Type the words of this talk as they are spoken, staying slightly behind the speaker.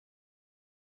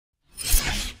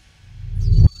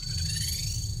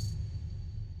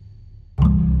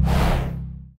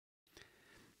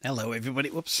Hello, everybody.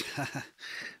 Whoops.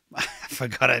 I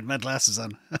forgot I had my glasses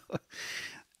on.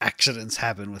 Accidents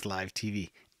happen with live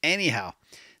TV. Anyhow,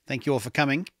 thank you all for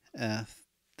coming.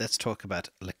 Let's talk about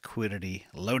liquidity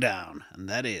lowdown. And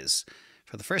that is,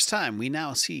 for the first time, we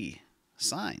now see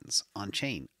signs on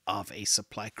chain of a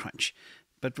supply crunch.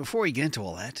 But before we get into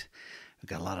all that, we've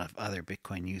got a lot of other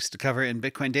Bitcoin news to cover in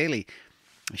Bitcoin Daily.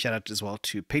 A shout out as well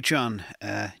to Patreon,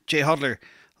 Jay Hodler.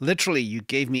 Literally, you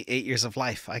gave me 8 years of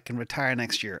life. I can retire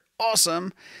next year.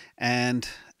 Awesome. And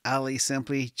Ali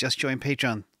simply just joined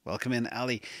Patreon. Welcome in,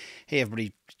 Ali. Hey,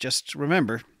 everybody, just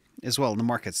remember as well, in the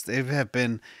markets, they have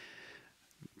been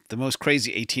the most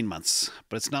crazy 18 months.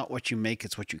 But it's not what you make,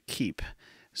 it's what you keep.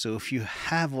 So if you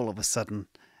have all of a sudden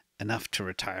enough to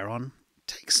retire on,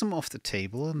 take some off the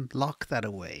table and lock that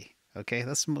away. Okay,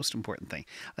 that's the most important thing.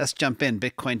 Let's jump in.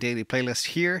 Bitcoin Daily playlist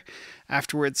here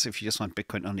afterwards if you just want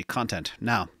Bitcoin only content.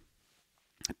 Now,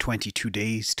 22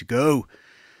 days to go.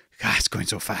 God, it's going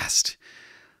so fast.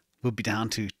 We'll be down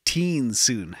to teens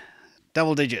soon.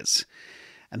 Double digits.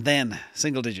 And then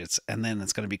single digits. And then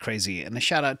it's going to be crazy. And a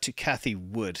shout out to Cathie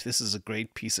Wood. This is a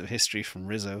great piece of history from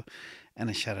Rizzo. And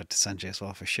a shout out to Sanjay as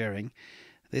well for sharing.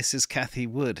 This is Cathie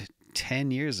Wood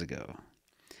 10 years ago.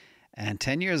 And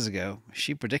 10 years ago,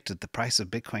 she predicted the price of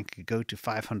Bitcoin could go to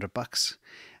 $500.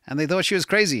 And they thought she was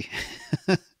crazy.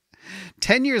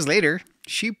 10 years later,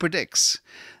 she predicts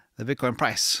the Bitcoin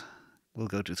price will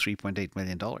go to $3.8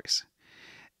 million.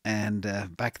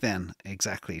 And back then,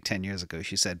 exactly 10 years ago,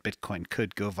 she said Bitcoin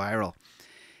could go viral.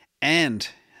 And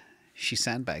she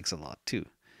sandbags a lot too.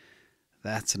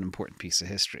 That's an important piece of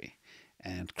history.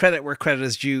 And credit where credit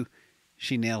is due,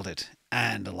 she nailed it.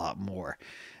 And a lot more.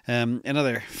 And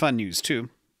other fun news too,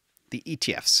 the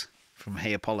ETFs from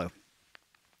Hey Apollo.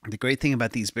 The great thing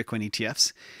about these Bitcoin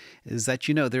ETFs is that,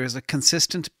 there is a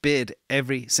consistent bid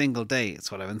every single day. It's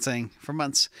what I've been saying for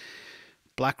months.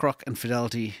 BlackRock and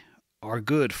Fidelity are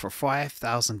good for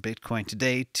 5,000 Bitcoin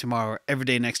today, tomorrow, every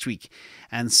day next week.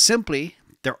 And simply,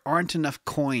 there aren't enough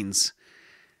coins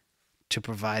to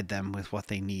provide them with what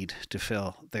they need to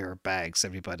fill their bags,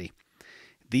 everybody.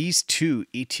 These two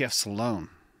ETFs alone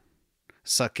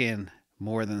suck in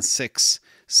more than 6,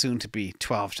 soon to be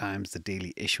 12 times the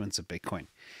daily issuance of Bitcoin.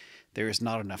 There is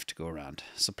not enough to go around.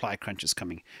 Supply crunch is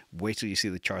coming. Wait till you see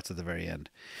the charts at the very end.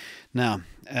 Now,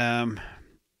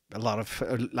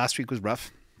 last week was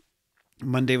rough.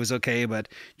 Monday was okay, but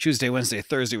Tuesday, Wednesday,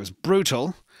 Thursday was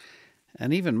brutal.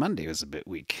 And even Monday was a bit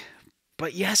weak.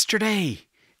 But yesterday,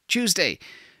 Tuesday,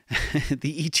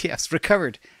 the ETFs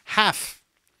recovered half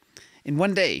in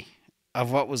one day of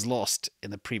what was lost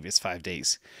in the previous 5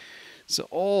 days. So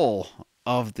all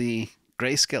of the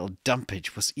Grayscale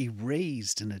dumpage was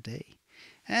erased in a day.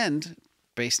 And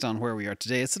based on where we are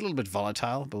today, it's a little bit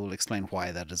volatile, but we'll explain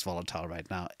why that is volatile right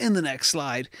now in the next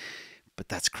slide. But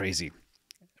that's crazy.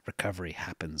 Recovery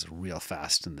happens real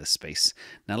fast in this space.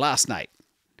 Now, last night,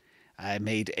 I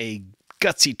made a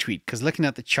gutsy tweet because looking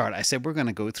at the chart, I said we're going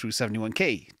to go through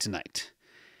 71K tonight.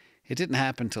 It didn't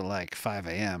happen till like 5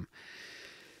 a.m.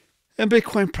 And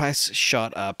Bitcoin price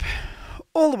shot up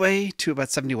all the way to about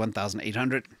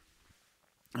 71,800.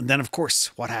 And then, of course,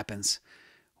 what happens?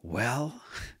 Well,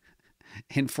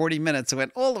 in 40 minutes, it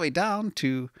went all the way down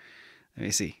to,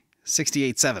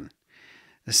 68.7.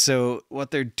 So what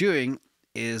they're doing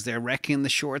is they're wrecking the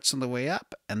shorts on the way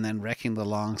up and then wrecking the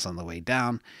longs on the way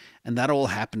down. And that all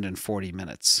happened in 40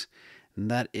 minutes. And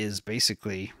that is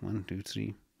basically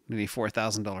nearly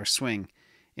 $4,000 swing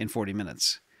in 40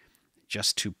 minutes.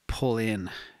 Just to pull in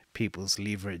people's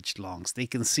leveraged longs. They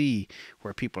can see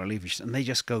where people are leveraged and they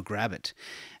just go grab it.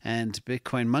 And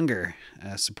Bitcoin Munger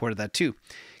supported that too.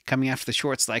 Coming after the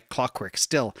shorts like clockwork.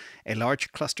 Still, a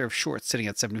large cluster of shorts sitting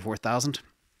at 74,000.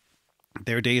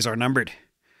 Their days are numbered.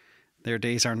 Their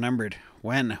days are numbered.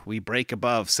 When we break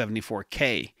above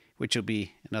 74K, which will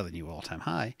be another new all-time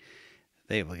high,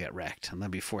 they will get wrecked and they'll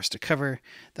be forced to cover.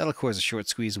 That'll cause a short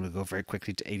squeeze and we'll go very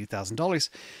quickly to $80,000.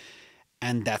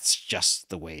 And that's just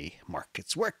the way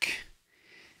markets work.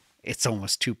 It's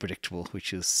almost too predictable,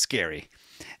 which is scary.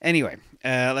 Anyway,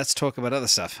 let's talk about other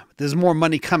stuff. There's more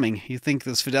money coming. You think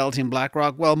there's Fidelity and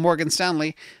BlackRock? Well, Morgan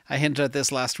Stanley, I hinted at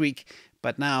this last week,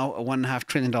 but now a $1.5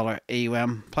 trillion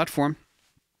AUM platform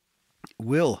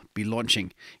will be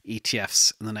launching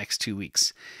ETFs in the next 2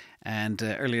 weeks. And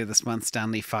earlier this month,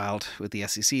 Stanley filed with the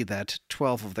SEC that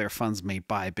 12 of their funds may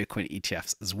buy Bitcoin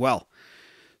ETFs as well.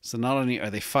 So not only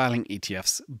are they filing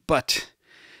ETFs, but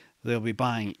they'll be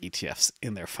buying ETFs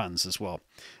in their funds as well.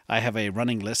 I have a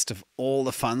running list of all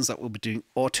the funds that will be doing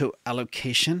auto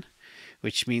allocation,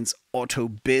 which means auto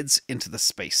bids into the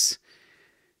space.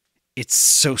 It's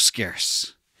so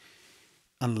scarce.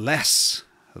 Unless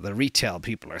the retail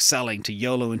people are selling to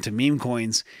YOLO into meme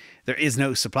coins, there is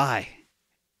no supply.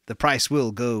 The price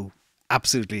will go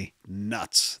absolutely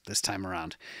nuts this time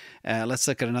around. Let's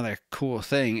look at another cool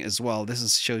thing as well.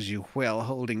 This shows you whale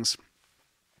holdings.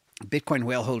 Bitcoin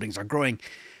whale holdings are growing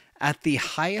at the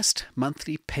highest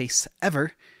monthly pace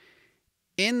ever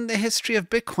in the history of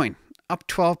Bitcoin. Up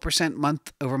 12%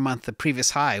 month over month. The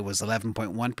previous high was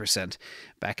 11.1%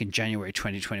 back in January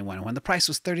 2021 when the price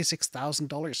was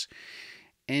 $36,000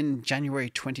 in January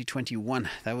 2021.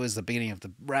 That was the beginning of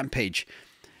the rampage.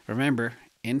 Remember,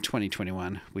 in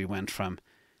 2021, we went from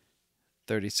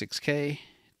 36K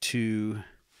to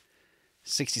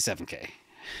 67K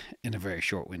in a very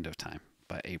short window of time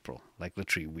by April, like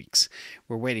literally weeks.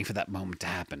 We're waiting for that moment to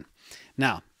happen.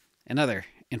 Now, another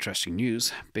interesting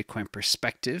news, Bitcoin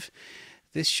perspective.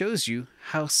 This shows you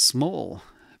how small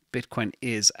Bitcoin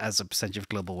is as a percentage of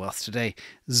global wealth today,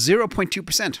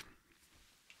 0.2%.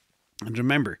 And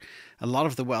remember, a lot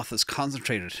of the wealth is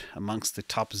concentrated amongst the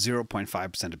top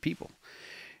 0.5% of people.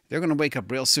 They're going to wake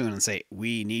up real soon and say,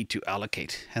 we need to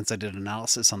allocate. Hence, I did an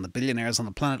analysis on the billionaires on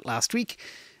the planet last week.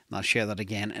 And I'll share that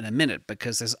again in a minute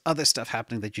because there's other stuff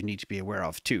happening that you need to be aware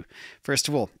of too. First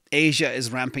of all, Asia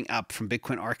is ramping up from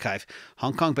Bitcoin Archive.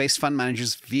 Hong Kong-based fund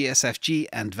managers VSFG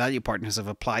and Value Partners have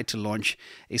applied to launch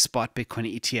a spot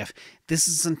Bitcoin ETF. This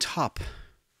is on top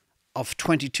of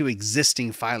 22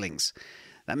 existing filings.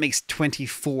 That makes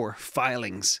 24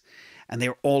 filings. And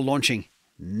they're all launching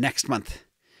next month.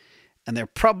 And they're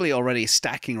probably already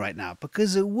stacking right now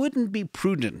because it wouldn't be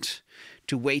prudent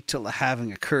to wait till the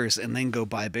halving occurs and then go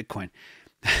buy Bitcoin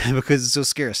because it's so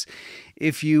scarce.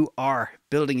 If you are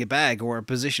building a bag or a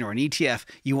position or an ETF,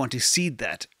 you want to seed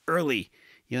that early.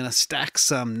 You want to stack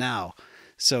some now.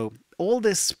 So all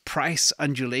this price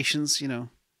undulations,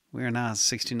 we're now at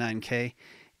 69K.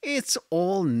 It's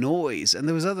all noise. And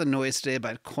there was other noise today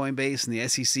about Coinbase and the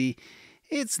SEC.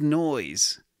 It's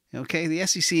noise. Okay, the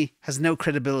SEC has no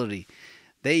credibility.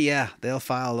 They'll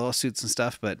file lawsuits and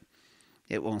stuff, but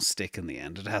it won't stick in the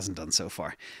end. It hasn't done so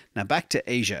far. Now back to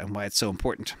Asia and why it's so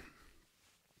important.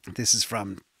 This is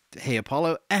from Hey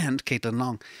Apollo and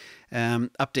𝗥𝗘𝗔𝗞𝗜𝗡𝗚.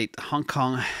 Update: Hong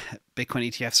Kong Bitcoin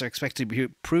ETFs are expected to be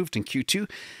approved in Q2.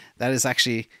 That is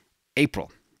actually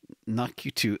April, not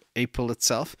Q2, April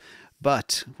itself.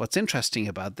 But what's interesting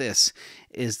about this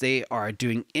is they are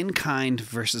doing in-kind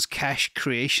versus cash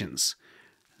creations.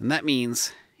 And that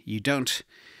means you don't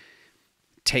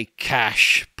take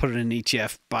cash, put it in an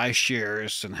ETF, buy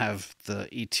shares, and have the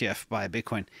ETF buy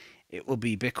Bitcoin. It will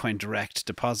be Bitcoin direct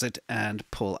deposit and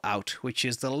pull out, which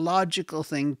is the logical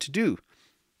thing to do.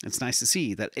 It's nice to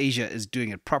see that Asia is doing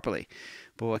it properly.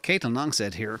 But what 𝗥𝗘𝗔𝗞𝗡𝗚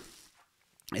said here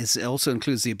is it also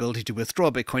includes the ability to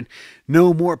withdraw Bitcoin.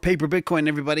 No more paper Bitcoin,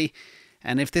 everybody.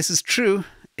 And if this is true,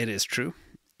 it is true.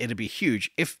 It'd be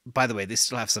huge. If, by the way, they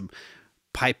still have some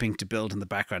piping to build in the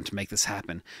background to make this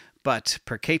happen. But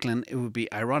per 𝗥𝗘𝗔𝗞𝗡𝗚, it would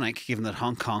be ironic given that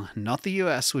Hong Kong, not the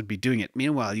US, would be doing it.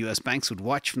 Meanwhile, US banks would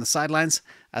watch from the sidelines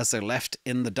as they're left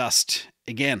in the dust.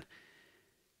 Again,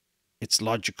 it's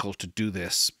logical to do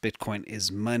this. Bitcoin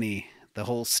is money. The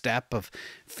whole step of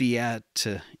fiat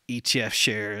to ETF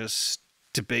shares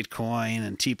to Bitcoin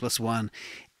and T+1,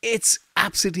 it's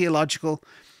absolutely illogical.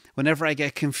 Whenever I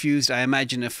get confused, I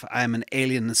imagine if I'm an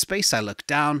alien in space, I look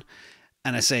down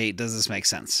and I say, does this make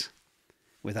sense?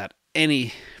 Without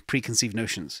any preconceived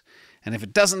notions. And if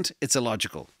it doesn't, it's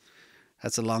illogical.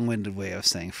 That's a long-winded way of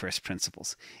saying first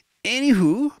principles.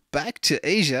 Anywho, back to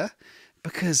Asia,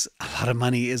 because a lot of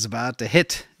money is about to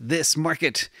hit this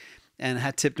market and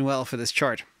had tipped well for this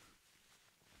chart.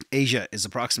 Asia is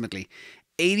approximately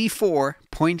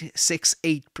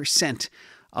 84.68%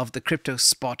 of the crypto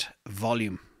spot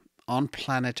volume on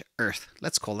planet Earth.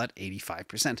 Let's call that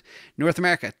 85%. North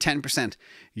America, 10%.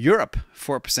 Europe,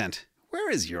 4%.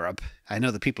 Where is Europe? I know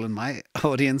the people in my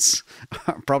audience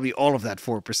are probably all of that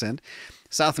 4%.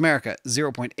 South America,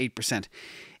 0.8%.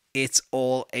 It's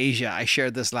all Asia. I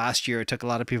shared this last year. It took a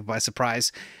lot of people by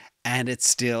surprise, and it's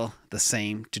still the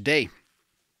same today.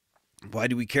 Why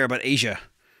do we care about Asia?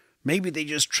 Maybe they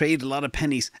just trade a lot of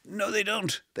pennies. No, they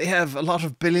don't. They have a lot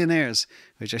of billionaires,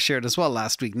 which I shared as well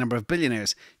last week. Number of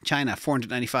billionaires. China,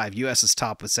 495. US is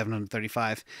top with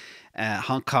 735.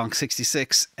 Hong Kong,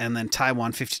 66. And then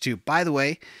Taiwan, 52. By the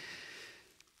way,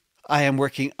 I am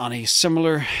working on a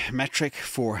similar metric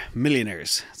for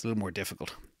millionaires. It's a little more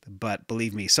difficult. But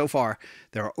believe me, so far,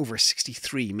 there are over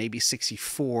 63, maybe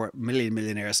 64 million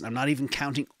millionaires. And I'm not even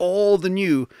counting all the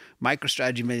new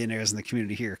MicroStrategy millionaires in the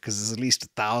community here, because there's at least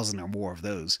 1,000 or more of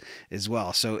those as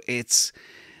well. So it's,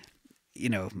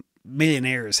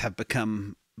 millionaires have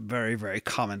become very, very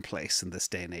commonplace in this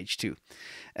day and age too.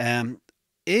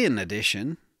 In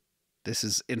addition, This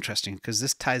is interesting because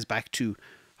this ties back to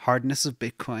hardness of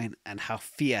Bitcoin and how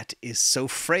fiat is so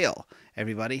frail,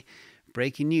 everybody.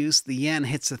 Breaking news, the yen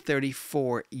hits a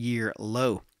 34-year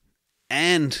low.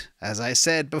 And, as I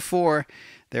said before,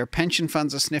 their pension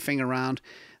funds are sniffing around.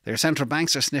 Their central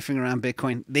banks are sniffing around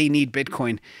Bitcoin. They need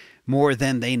Bitcoin more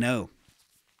than they know.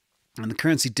 And the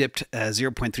currency dipped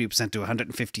 0.3% to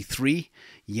 153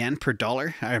 yen per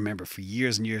dollar. I remember for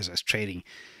years and years I was trading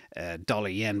dollar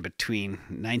yen between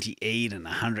 98 and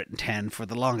 110 for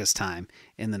the longest time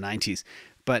in the 90s.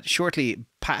 But shortly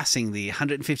passing the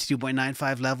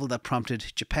 152.95 level that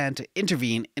prompted Japan to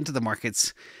intervene into the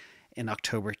markets in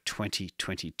October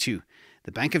 2022.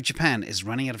 The Bank of Japan is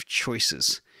running out of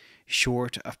choices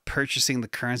short of purchasing the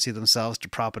currency themselves to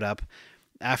prop it up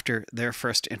after their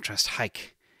first interest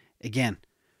hike. Again,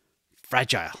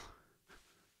 fragile.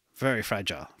 Very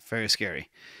fragile. Very scary.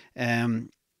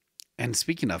 And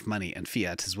speaking of money and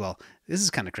fiat as well, this is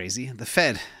kind of crazy. The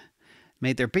Fed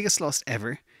made their biggest loss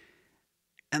ever,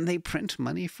 and they print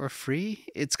money for free?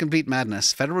 It's complete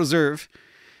madness. Federal Reserve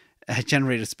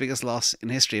generated its biggest loss in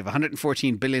history of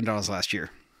 $114 billion last year.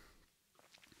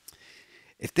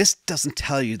 If this doesn't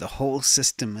tell you the whole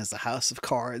system is a house of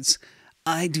cards,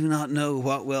 I do not know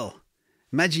what will.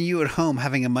 Imagine you at home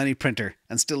having a money printer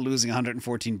and still losing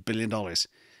 $114 billion.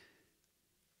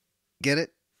 Get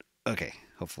it? Okay,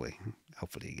 hopefully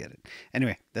you get it.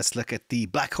 Anyway, let's look at the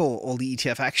black hole, all the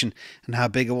ETF action, and how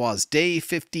big it was. Day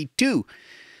 52.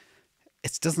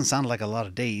 It doesn't sound like a lot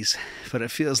of days, but it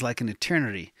feels like an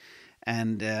eternity.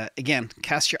 And again,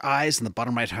 cast your eyes in the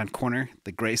bottom right-hand corner,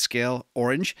 the grayscale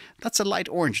orange. That's a light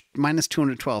orange, minus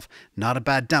 212. Not a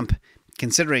bad dump,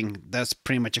 considering that's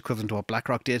pretty much equivalent to what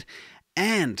BlackRock did.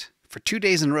 And for 2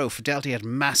 days in a row, Fidelity had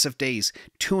massive days.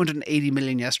 280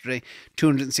 million yesterday,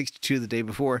 262 the day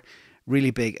before.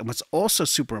 Really big. And what's also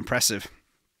super impressive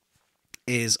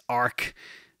is ARK,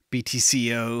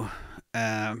 BTCO,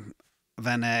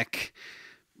 Van Eck,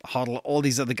 HODL, all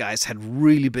these other guys had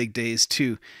really big days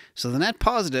too. So the net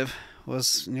positive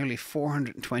was nearly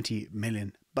 420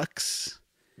 million bucks.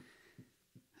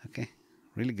 Okay,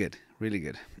 really good, really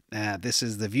good. This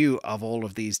is the view of all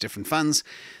of these different funds.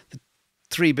 The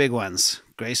three big ones,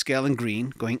 Grayscale and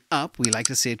green, going up. We like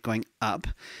to see it going up.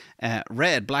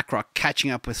 Red, BlackRock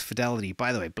catching up with Fidelity.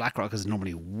 By the way, BlackRock is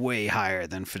normally way higher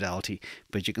than Fidelity,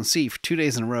 but you can see for 2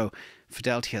 days in a row,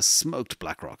 Fidelity has smoked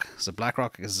BlackRock. So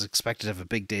BlackRock is expected to have a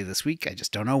big day this week. I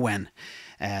just don't know when.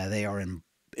 They are in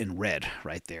red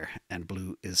right there, and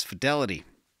blue is Fidelity.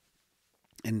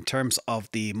 In terms of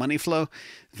the money flow,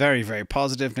 very, very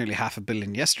positive, nearly $500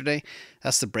 million yesterday.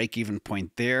 That's the break-even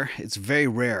point there. It's very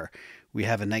rare we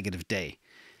have a negative day.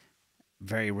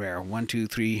 Very rare. 1, 2,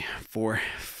 3, 4,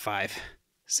 5,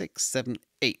 6, 7,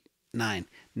 8, 9.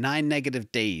 9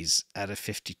 negative days out of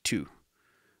 52.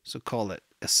 So call it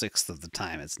a sixth of the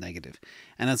time it's negative.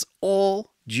 And that's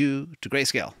all due to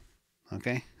Grayscale.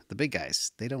 Okay? The big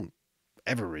guys, they don't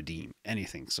ever redeem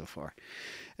anything so far.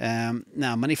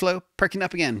 Now, money flow, perking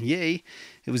up again. Yay.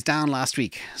 It was down last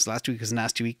week. So last week was a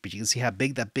nasty week, but you can see how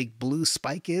big that big blue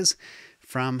spike is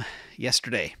from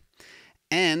yesterday.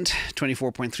 And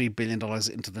 $24.3 billion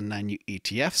into the 9 new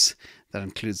ETFs. That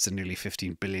includes the nearly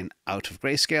 $15 billion out of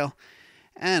Grayscale.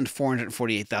 And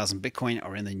 448,000 Bitcoin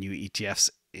are in the new ETFs,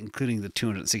 including the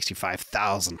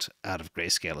 265,000 out of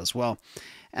Grayscale as well.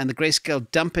 And the Grayscale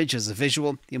dumpage is a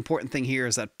visual. The important thing here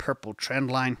is that purple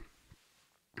trend line.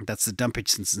 That's the dumpage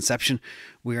since inception.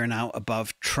 We are now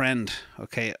above trend.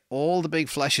 Okay, all the big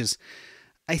flushes,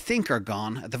 I think, are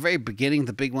gone. At the very beginning,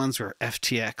 the big ones were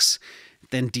FTX,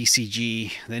 then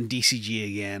DCG, then DCG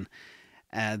again.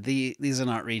 These are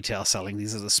not retail selling.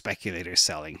 These are the speculators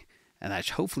selling. And that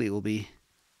hopefully will be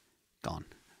gone.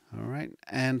 All right.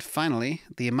 And finally,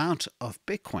 the amount of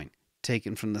Bitcoin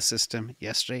taken from the system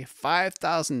yesterday,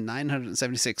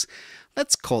 5,976.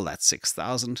 Let's call that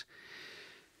 6,000.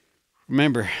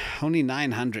 Remember, only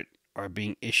 900 are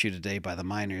being issued a day by the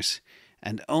miners,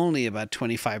 and only about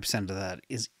 25% of that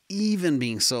is even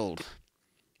being sold.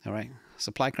 All right.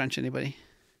 Supply crunch, anybody?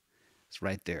 It's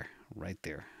right there, right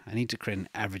there. I need to create an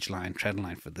average line, trend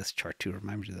line for this chart too.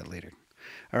 Remember to do that later.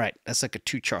 All right, let's look at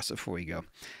two charts before we go.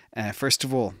 First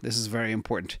of all, this is very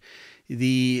important.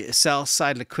 The sell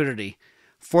side liquidity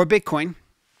for Bitcoin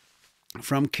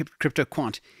from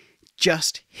CryptoQuant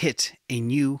just hit a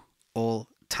new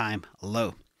all-time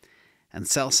low. And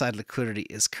sell side liquidity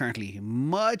is currently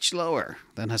much lower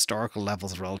than historical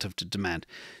levels relative to demand.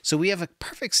 So we have a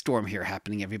perfect storm here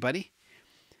happening, everybody.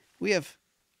 We have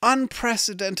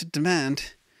unprecedented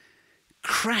demand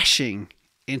crashing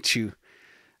into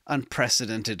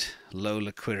unprecedented low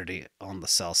liquidity on the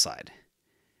sell side.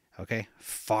 Okay,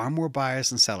 far more buyers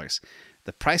than sellers.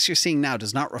 The price you're seeing now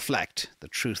does not reflect the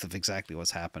truth of exactly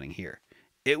what's happening here.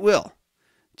 It will.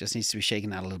 Just needs to be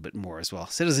shaken out a little bit more as well.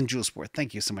 Citizen Jewel Sport,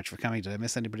 thank you so much for coming. Did I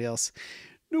miss anybody else?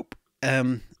 Nope.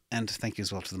 And thank you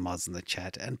as well to the mods in the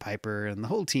chat and Piper and the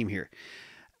whole team here.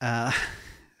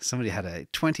 Somebody had a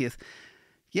 20th.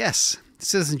 Yes,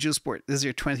 Citizen Jewel Sport, this is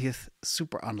your 20th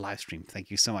super on live stream. Thank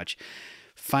you so much.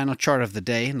 Final chart of the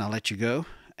day, and I'll let you go.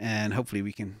 And hopefully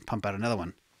we can pump out another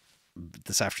one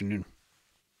this afternoon.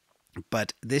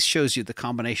 But this shows you the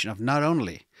combination of not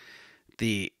only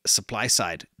the supply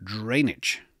side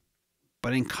drainage,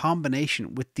 but in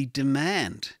combination with the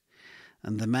demand.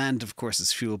 And demand, of course,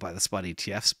 is fueled by the spot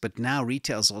ETFs, but now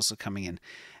retail is also coming in.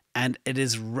 And it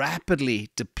is rapidly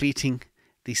depleting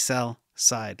the sell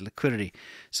side liquidity.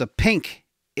 So pink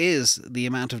is the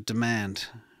amount of demand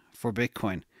for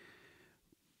Bitcoin.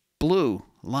 Blue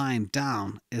line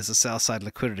down is the sell side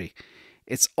liquidity.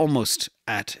 It's almost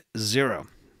at zero.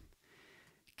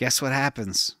 Guess what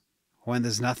happens when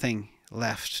there's nothing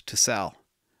left to sell?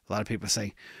 A lot of people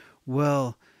say,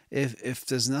 well, if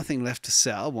there's nothing left to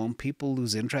sell, won't people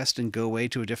lose interest and go away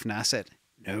to a different asset?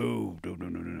 No.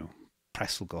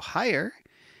 Price will go higher,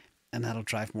 and that'll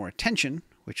drive more attention,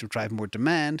 which will drive more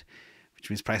demand, which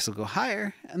means price will go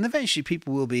higher, and eventually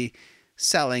people will be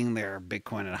selling their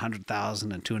Bitcoin at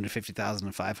 100,000 and 250,000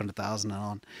 and 500,000 and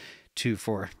on to,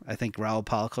 for, I think Raoul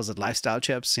Pal calls it lifestyle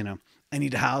chips. You know, I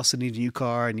need a house, I need a new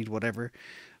car, I need whatever.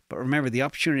 But remember, the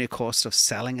opportunity cost of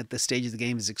selling at this stage of the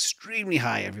game is extremely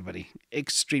high, everybody.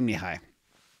 Extremely high.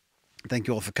 Thank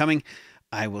you all for coming.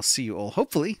 I will see you all,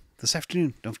 hopefully, this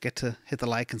afternoon. Don't forget to hit the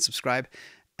like and subscribe.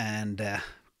 And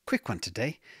quick one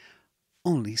today.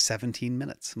 Only 17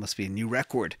 minutes. Must be a new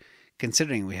record,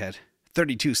 considering we had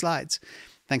 32 slides.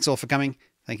 Thanks all for coming.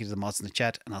 Thank you to the mods in the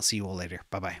chat, and I'll see you all later.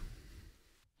 Bye-bye.